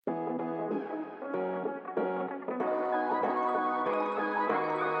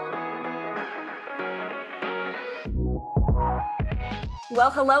Well,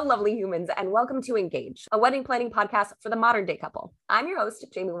 hello, lovely humans, and welcome to Engage, a wedding planning podcast for the modern day couple. I'm your host,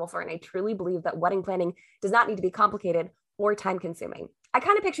 Jamie Wolfer, and I truly believe that wedding planning does not need to be complicated or time consuming. I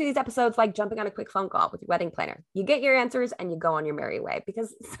kind of picture these episodes like jumping on a quick phone call with your wedding planner. You get your answers and you go on your merry way,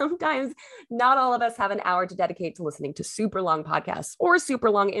 because sometimes not all of us have an hour to dedicate to listening to super long podcasts or super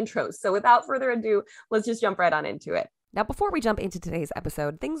long intros. So without further ado, let's just jump right on into it. Now, before we jump into today's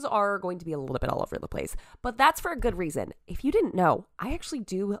episode, things are going to be a little bit all over the place, but that's for a good reason. If you didn't know, I actually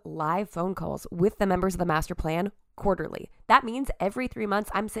do live phone calls with the members of the master plan quarterly. That means every 3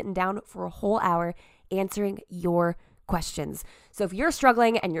 months, I'm sitting down for a whole hour answering your questions. So if you're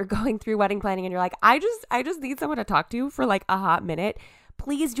struggling and you're going through wedding planning and you're like, I just need someone to talk to for like a hot minute,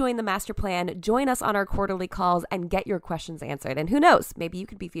 please join the master plan, join us on our quarterly calls and get your questions answered. And who knows, maybe you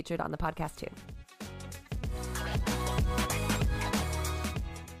could be featured on the podcast too.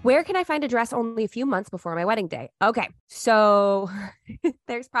 Where can I find a dress only a few months before my wedding day? Okay, so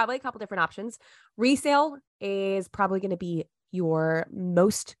there's probably a couple different options. Resale is probably going to be your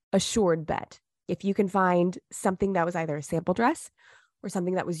most assured bet. If you can find something that was either a sample dress or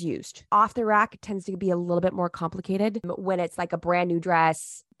something that was used. Off the rack tends to be a little bit more complicated when it's like a brand new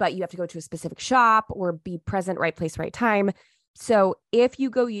dress, but you have to go to a specific shop or be present, right place, right time. So if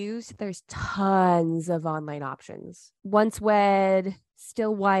you go used, there's tons of online options. Once Wed,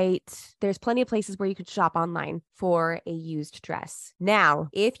 Still White. There's plenty of places where you could shop online for a used dress. Now,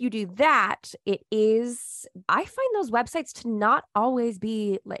 if you do that, I find those websites to not always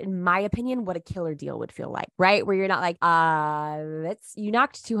be, in my opinion, what a killer deal would feel like, right? Where you're not like, you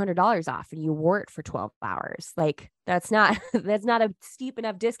knocked $200 off and you wore it for 12 hours. Like, that's not a steep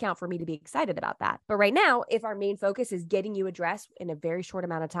enough discount for me to be excited about that. But right now, if our main focus is getting you a dress in a very short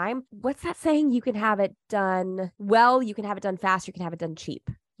amount of time, what's that saying? You can have it done well, you can have it done fast, you can have it done cheap.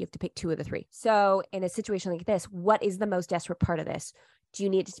 You have to pick two of the three. So in a situation like this, what is the most desperate part of this? Do you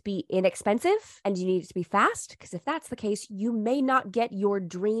need it to be inexpensive and do you need it to be fast? Because if that's the case, you may not get your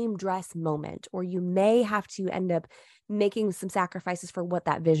dream dress moment, or you may have to end up making some sacrifices for what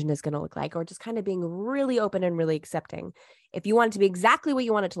that vision is going to look like, or just kind of being really open and really accepting. If you want it to be exactly what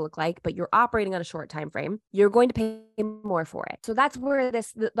you want it to look like, but you're operating on a short time frame, you're going to pay more for it. So that's where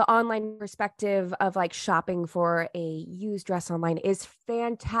the online perspective of like shopping for a used dress online is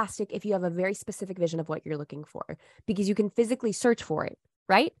fantastic if you have a very specific vision of what you're looking for, because you can physically search for it.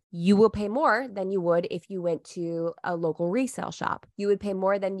 Right? You will pay more than you would if you went to a local resale shop. You would pay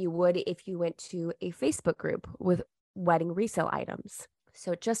more than you would if you went to a Facebook group with wedding resale items.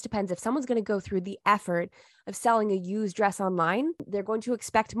 So it just depends. If someone's going to go through the effort of selling a used dress online, they're going to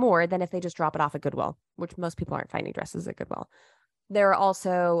expect more than if they just drop it off at Goodwill, which most people aren't finding dresses at Goodwill. There are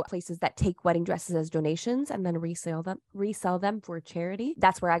also places that take wedding dresses as donations and then resell them for charity.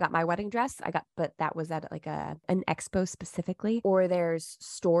 That's where I got my wedding dress. But that was at like an expo specifically. Or there's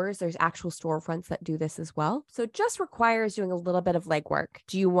actual storefronts that do this as well. So it just requires doing a little bit of legwork.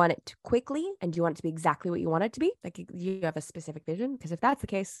 Do you want it quickly? And do you want it to be exactly what you want it to be? Like, you have a specific vision? Because if that's the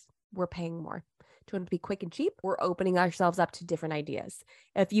case, we're paying more. Do you want it to be quick and cheap? We're opening ourselves up to different ideas.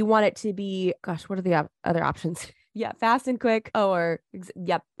 If you want it to be, what are the other options? Yeah, fast and quick. I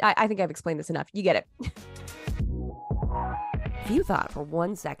think I've explained this enough. You get it. If you thought for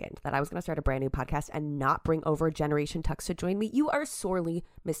 1 second that I was going to start a brand new podcast and not bring over Generation Tux to join me, you are sorely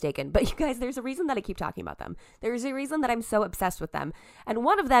mistaken. But you guys, there's a reason that I keep talking about them. There's a reason that I'm so obsessed with them. And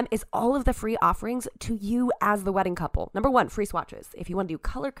one of them is all of the free offerings to you as the wedding couple. Number one, free swatches. If you want to do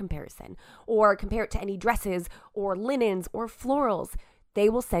color comparison or compare it to any dresses or linens or florals, they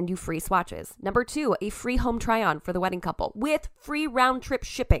will send you free swatches. Number two, a free home try-on for the wedding couple with free round-trip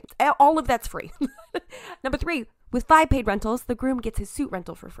shipping. All of that's free. Number three, with 5 paid rentals, the groom gets his suit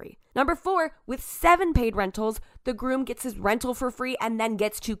rental for free. Number 4, with 7 paid rentals, the groom gets his rental for free and then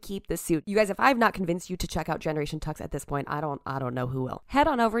gets to keep the suit. You guys, if I've not convinced you to check out Generation Tux at this point, I don't know who will. Head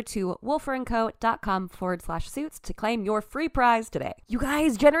on over to wolferandco.com/suits to claim your free prize today. You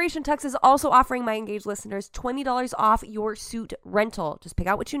guys, Generation Tux is also offering my engaged listeners $20 off your suit rental. Just pick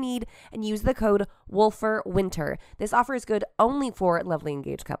out what you need and use the code WOLFERWINTER. This offer is good only for lovely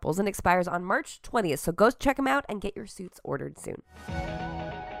engaged couples and expires on March 20th. So go check them out and get your suits ordered soon.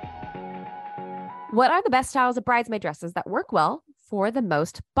 What are the best styles of bridesmaid dresses that work well for the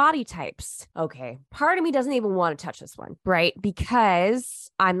most body types? Okay, part of me doesn't even want to touch this one, right? Because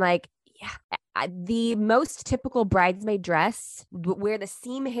I'm like, the most typical bridesmaid dress where the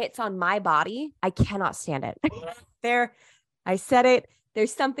seam hits on my body, I cannot stand it. There, I said it.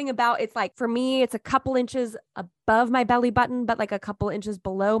 There's something about it's like for me, it's a couple inches above my belly button, but like a couple inches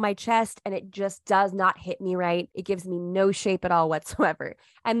below my chest. And it just does not hit me right. It gives me no shape at all whatsoever.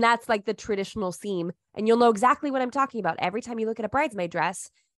 And that's like the traditional seam. And you'll know exactly what I'm talking about. Every time you look at a bridesmaid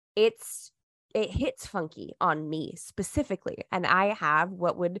dress, it hits funky on me specifically. And I have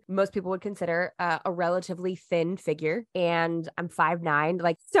what most people would consider a relatively thin figure. And I'm 5'9".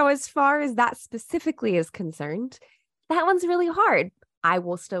 Like, so as far as that specifically is concerned, that one's really hard. I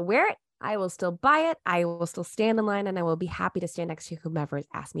will still wear it. I will still buy it. I will still stand in line and I will be happy to stand next to whomever has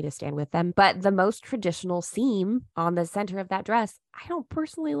asked me to stand with them. But the most traditional seam on the center of that dress, I don't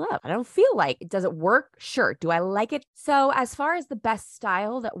personally love. I don't feel like it. Does it work? Sure. Do I like it? So as far as the best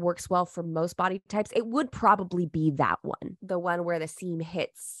style that works well for most body types, it would probably be that one. The one where the seam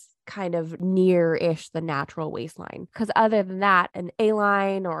hits kind of near-ish the natural waistline. Because other than that, an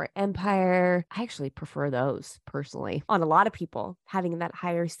A-line or Empire, I actually prefer those personally. On a lot of people, having that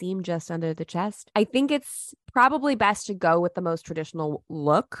higher seam just under the chest. I think it's probably best to go with the most traditional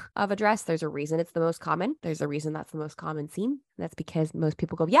look of a dress. There's a reason it's the most common. There's a reason that's the most common seam. That's because most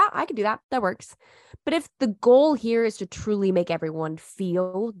people go, yeah, I can do that. That works. But if the goal here is to truly make everyone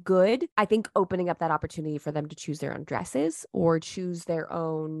feel good, I think opening up that opportunity for them to choose their own dresses or choose their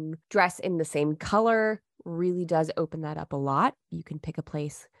own dress in the same color really does open that up a lot. You can pick a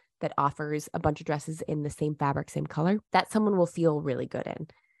place that offers a bunch of dresses in the same fabric, same color that someone will feel really good in.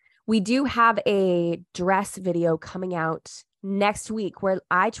 We do have a dress video coming out next week where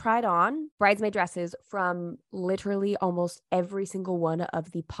I tried on bridesmaid dresses from literally almost every single one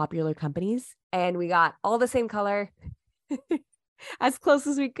of the popular companies. And we got all the same color as close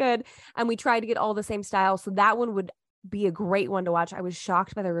as we could. And we tried to get all the same style. So that one would be a great one to watch. I was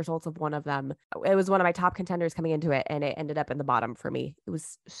shocked by the results of one of them. It was one of my top contenders coming into it, and it ended up in the bottom for me. It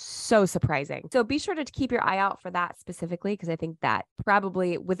was so surprising. So be sure to keep your eye out for that specifically, because I think that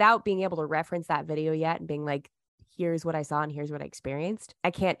probably without being able to reference that video yet and being like, here's what I saw and here's what I experienced,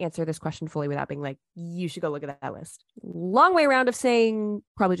 I can't answer this question fully without being like, you should go look at that list. Long way around of saying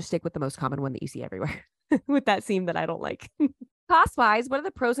probably just stick with the most common one that you see everywhere with that seam that I don't like. Cost wise, what are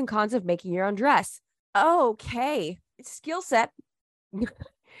the pros and cons of making your own dress? Okay. Skill set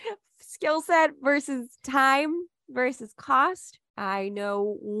versus time versus cost. I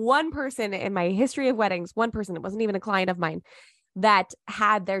know one person in my history of weddings, one person, it wasn't even a client of mine, that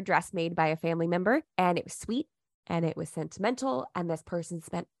had their dress made by a family member, and it was sweet and it was sentimental. And this person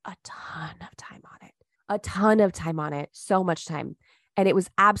spent a ton of time on it, so much time. And it was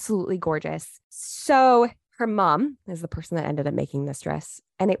absolutely gorgeous. So her mom is the person that ended up making this dress,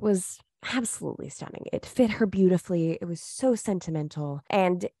 and it was absolutely stunning. It fit her beautifully. It was so sentimental,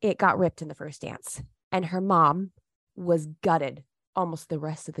 and it got ripped in the first dance. And her mom was gutted almost the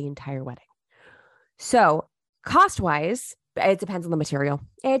rest of the entire wedding. So cost-wise, it depends on the material.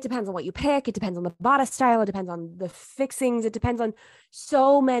 It depends on what you pick. It depends on the bodice style. It depends on the fixings. It depends on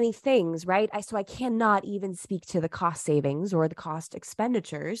so many things, right? So I cannot even speak to the cost savings or the cost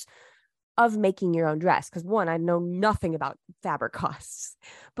expenditures of making your own dress. Because one, I know nothing about fabric costs,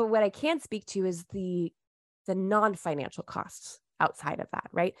 but what I can speak to is the non-financial costs outside of that,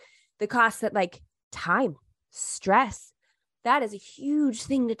 right? The costs that like time, stress, that is a huge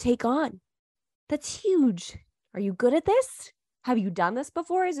thing to take on. That's huge. Are you good at this? Have you done this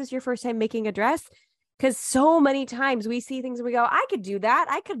before? Is this your first time making a dress? Because so many times we see things and we go, I could do that.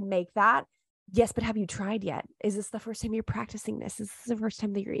 I could make that. Yes, but have you tried yet? Is this the first time you're practicing this? Is this the first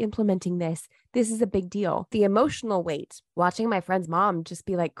time that you're implementing this? This is a big deal. The emotional weight, watching my friend's mom just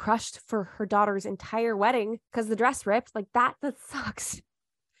be like crushed for her daughter's entire wedding because the dress ripped, like that sucks.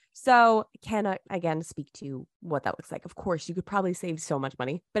 So I cannot, again, speak to what that looks like. Of course, you could probably save so much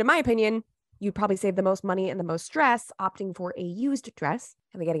money, but in my opinion, you'd probably save the most money and the most stress opting for a used dress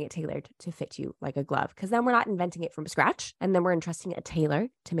and then getting it tailored to fit you like a glove. Because then we're not inventing it from scratch. And then we're entrusting a tailor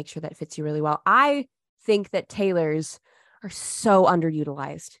to make sure that it fits you really well. I think that tailors are so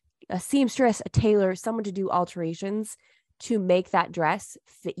underutilized. A seamstress, a tailor, someone to do alterations to make that dress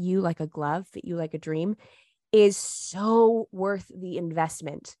fit you like a glove, fit you like a dream, is so worth the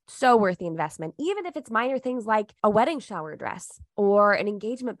investment. So worth the investment. Even if it's minor things like a wedding shower dress or an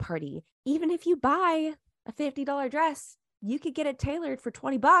engagement party. Even if you buy a $50 dress, you could get it tailored for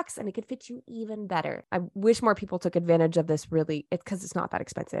 $20 and it could fit you even better. I wish more people took advantage of this really. It's because it's not that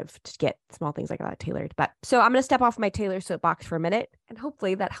expensive to get small things like that tailored. But so I'm going to step off my tailor soapbox for a minute, and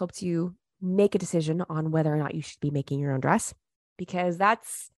hopefully that helps you make a decision on whether or not you should be making your own dress, because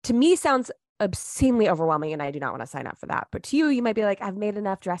that's, to me, sounds obscenely overwhelming and I do not want to sign up for that. But to you, you might be like, I've made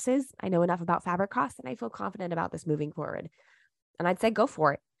enough dresses. I know enough about fabric costs and I feel confident about this moving forward. And I'd say go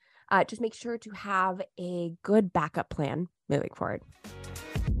for it. Just make sure to have a good backup plan. moving forward.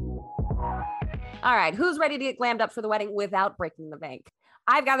 All right, who's ready to get glammed up for the wedding without breaking the bank?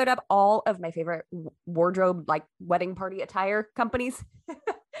 I've gathered up all of my favorite wardrobe, like wedding party attire companies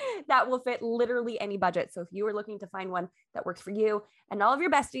that will fit literally any budget. So if you are looking to find one that works for you and all of your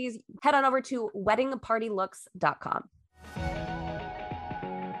besties, head on over to weddingpartylooks.com.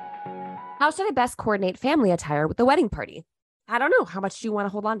 How should I best coordinate family attire with the wedding party? I don't know. How much do you want to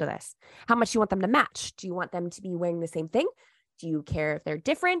hold on to this? How much do you want them to match? Do you want them to be wearing the same thing? Do you care if they're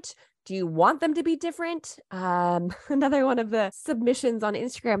different? Do you want them to be different? Another one of the submissions on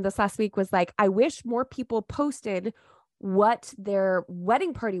Instagram this last week was like, I wish more people posted what their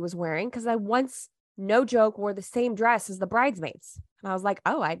wedding party was wearing because I once, no joke, wore the same dress as the bridesmaids. And I was like,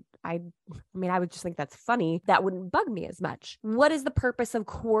 oh, I mean, I would just think that's funny. That wouldn't bug me as much. What is the purpose of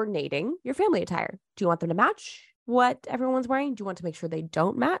coordinating your family attire? Do you want them to match what everyone's wearing? Do you want to make sure they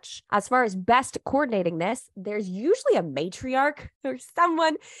don't match? As far as best coordinating this, there's usually a matriarch or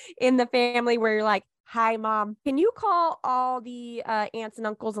someone in the family where you're like, hi, mom, can you call all the aunts and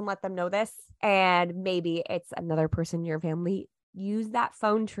uncles and let them know this? And maybe it's another person in your family. Use that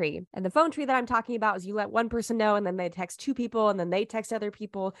phone tree. And the phone tree that I'm talking about is you let one person know and then they text two people and then they text other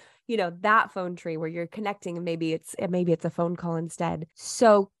people, you know, that phone tree where you're connecting and maybe it's a phone call instead.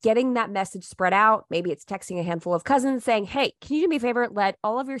 So getting that message spread out, maybe it's texting a handful of cousins saying, hey, can you do me a favor? Let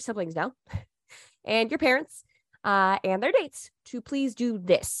all of your siblings know and your parents and their dates to please do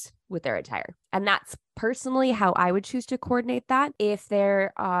this with their attire. And that's personally how I would choose to coordinate that. If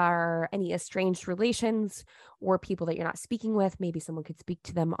there are any estranged relations or people that you're not speaking with, maybe someone could speak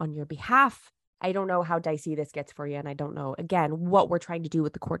to them on your behalf. I don't know how dicey this gets for you. And I don't know, again, what we're trying to do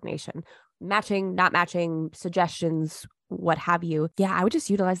with the coordination. Matching, not matching, suggestions, what have you. Yeah, I would just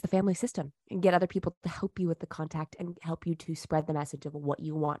utilize the family system and get other people to help you with the contact and help you to spread the message of what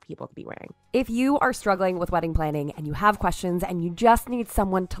you want people to be wearing. If you are struggling with wedding planning and you have questions and you just need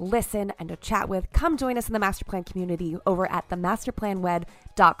someone to listen and to chat with, come join us in the Masterplan community over at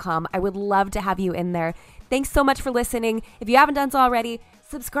themasterplanwed.com. I would love to have you in there. Thanks so much for listening. If you haven't done so already,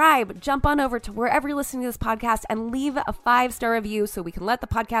 subscribe, jump on over to wherever you're listening to this podcast and leave a 5-star review so we can let the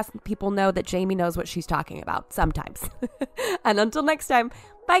podcast people know that Jamie knows what she's talking about sometimes. And until next time,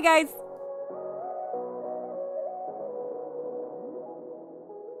 bye guys.